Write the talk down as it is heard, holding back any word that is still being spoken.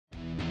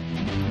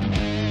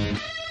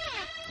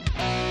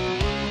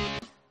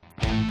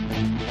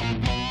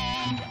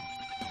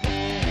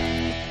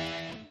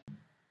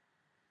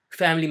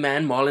family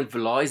man Marlon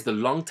Villar is the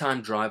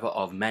longtime driver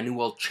of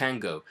Manuel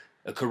Chango,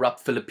 a corrupt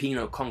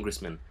Filipino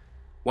congressman.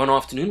 One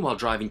afternoon, while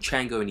driving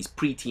Chango and his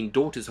preteen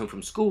daughters home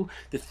from school,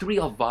 the three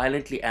are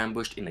violently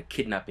ambushed in a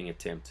kidnapping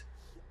attempt.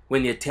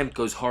 When the attempt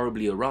goes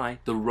horribly awry,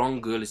 the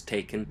wrong girl is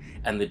taken,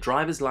 and the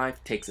driver's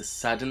life takes a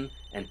sudden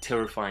and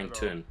terrifying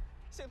turn.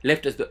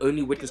 Left as the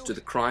only witness to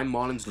the crime,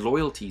 Marlon's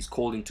loyalty is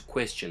called into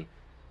question.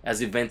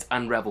 As events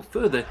unravel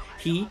further,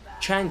 he,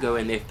 Chango,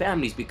 and their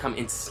families become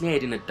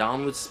ensnared in a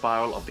downward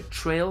spiral of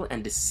betrayal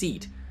and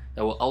deceit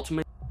that will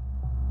ultimately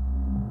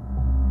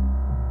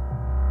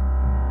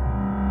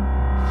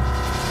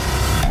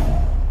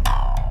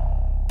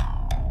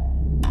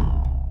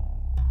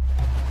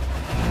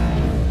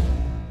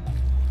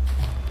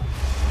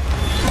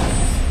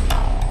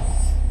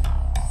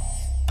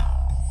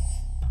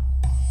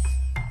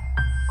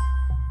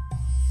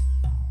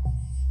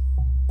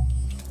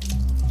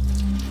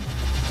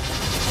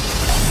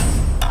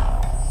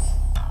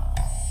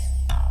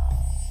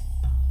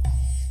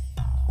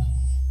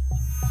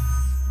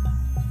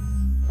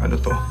Ano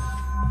to?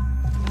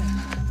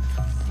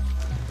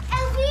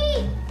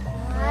 Elsie!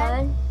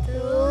 1,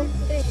 2,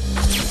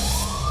 3.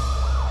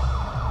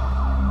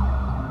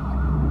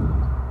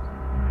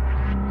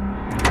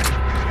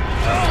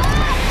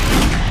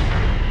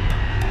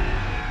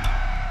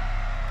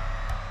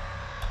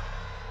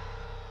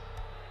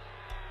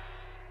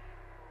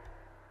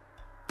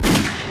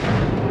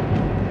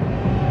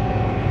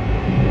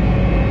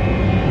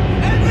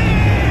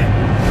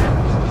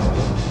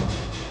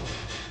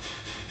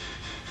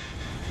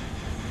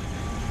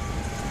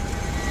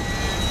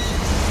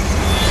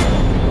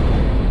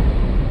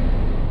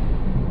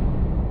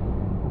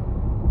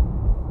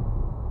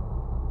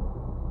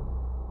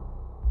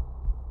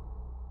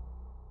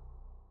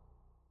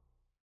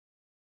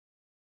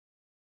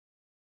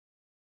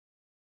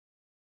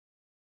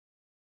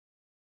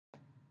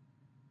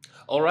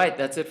 Alright,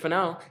 that's it for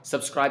now.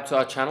 Subscribe to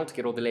our channel to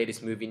get all the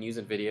latest movie news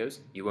and videos.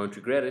 You won't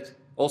regret it.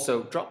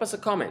 Also, drop us a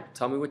comment.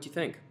 Tell me what you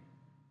think.